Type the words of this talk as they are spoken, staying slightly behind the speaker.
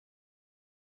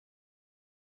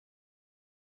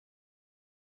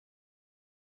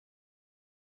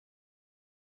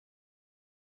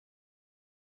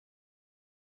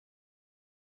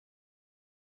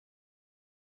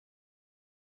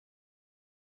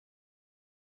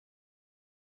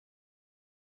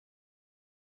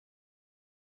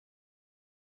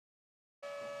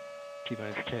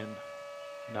T-minus 10,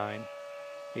 9,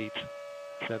 8,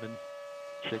 7,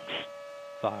 6,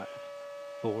 5,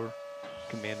 4,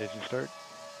 command engine start,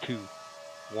 2,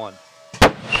 1.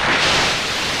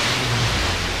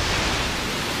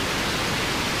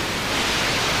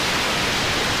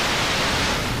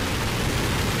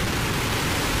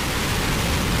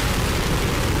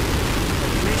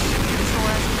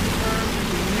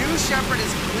 Shepard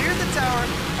has cleared the tower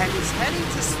and is heading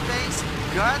to space.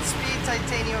 Godspeed,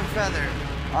 Titanium Feather.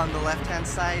 On the left-hand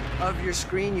side of your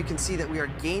screen, you can see that we are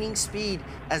gaining speed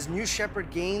as New Shepard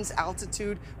gains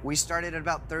altitude. We started at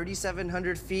about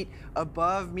 3,700 feet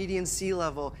above median sea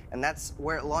level, and that's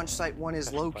where Launch Site 1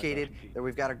 is located. There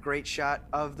we've got a great shot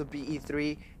of the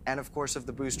BE-3 and, of course, of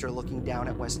the booster looking down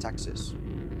at West Texas.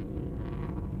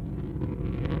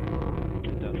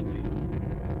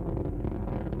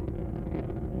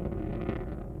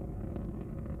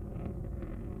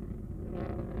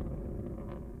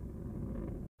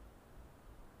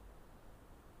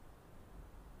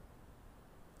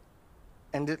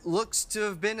 And it looks to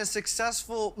have been a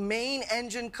successful main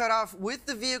engine cutoff with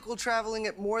the vehicle traveling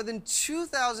at more than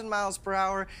 2,000 miles per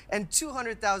hour and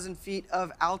 200,000 feet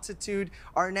of altitude.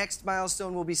 Our next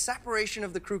milestone will be separation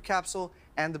of the crew capsule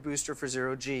and the booster for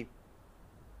 0G.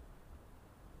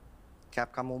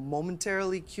 Capcom will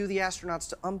momentarily cue the astronauts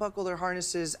to unbuckle their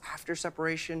harnesses after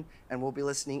separation, and we'll be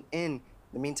listening in. In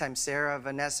the meantime, Sara,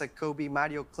 Vanessa, Coby,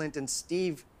 Mário, Clint, and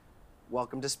Steve,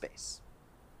 welcome to space.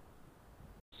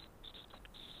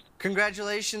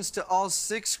 Congratulations to all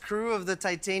 6 crew of the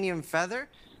Titanium Feather.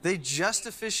 They just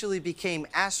officially became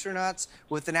astronauts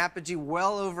with an apogee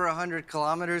well over 100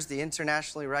 kilometers, the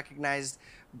internationally recognized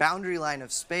boundary line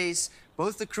of space.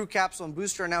 Both the crew capsule and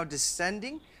booster are now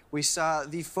descending. We saw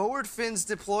the forward fins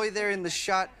deploy there in the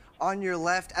shot on your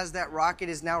left as that rocket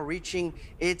is now reaching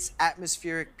its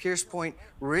atmospheric pierce point,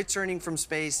 returning from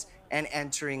space and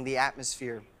entering the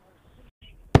atmosphere.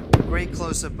 Great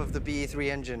close-up of the BE-3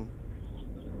 engine.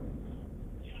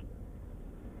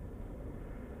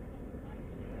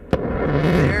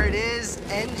 There it is,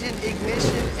 engine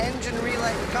ignition, engine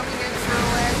relay coming in for a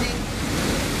landing.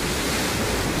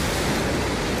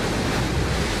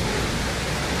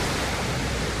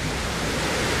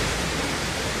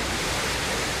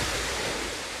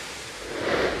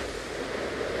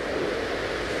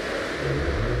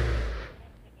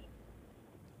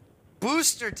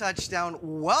 Booster touchdown.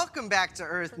 Welcome back to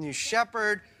Earth, New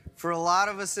Shepard. For a lot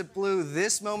of us at Blue,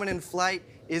 this moment in flight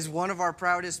is one of our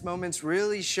proudest moments,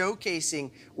 really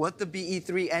showcasing what the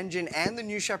BE-3 engine and the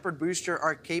New Shepard booster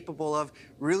are capable of.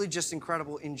 Really just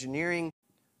incredible engineering.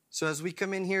 So as we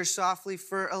come in here softly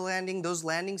for a landing, those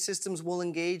landing systems will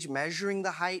engage, measuring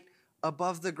the height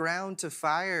above the ground to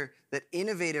fire that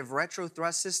innovative retro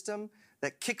thrust system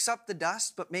that kicks up the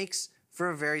dust but makes for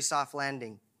a very soft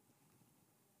landing.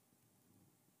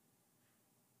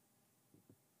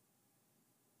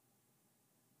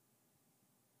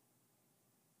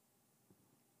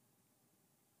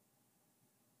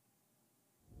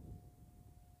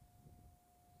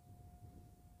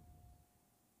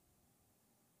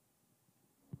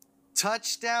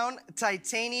 Touchdown,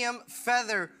 Titanium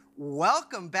Feather.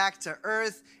 Welcome back to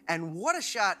Earth. And what a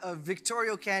shot of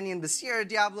Victoria Canyon, the Sierra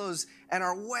Diablos, and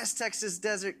our West Texas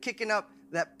desert kicking up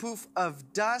that poof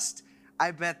of dust.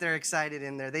 I bet they're excited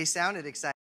in there. They sounded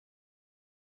excited.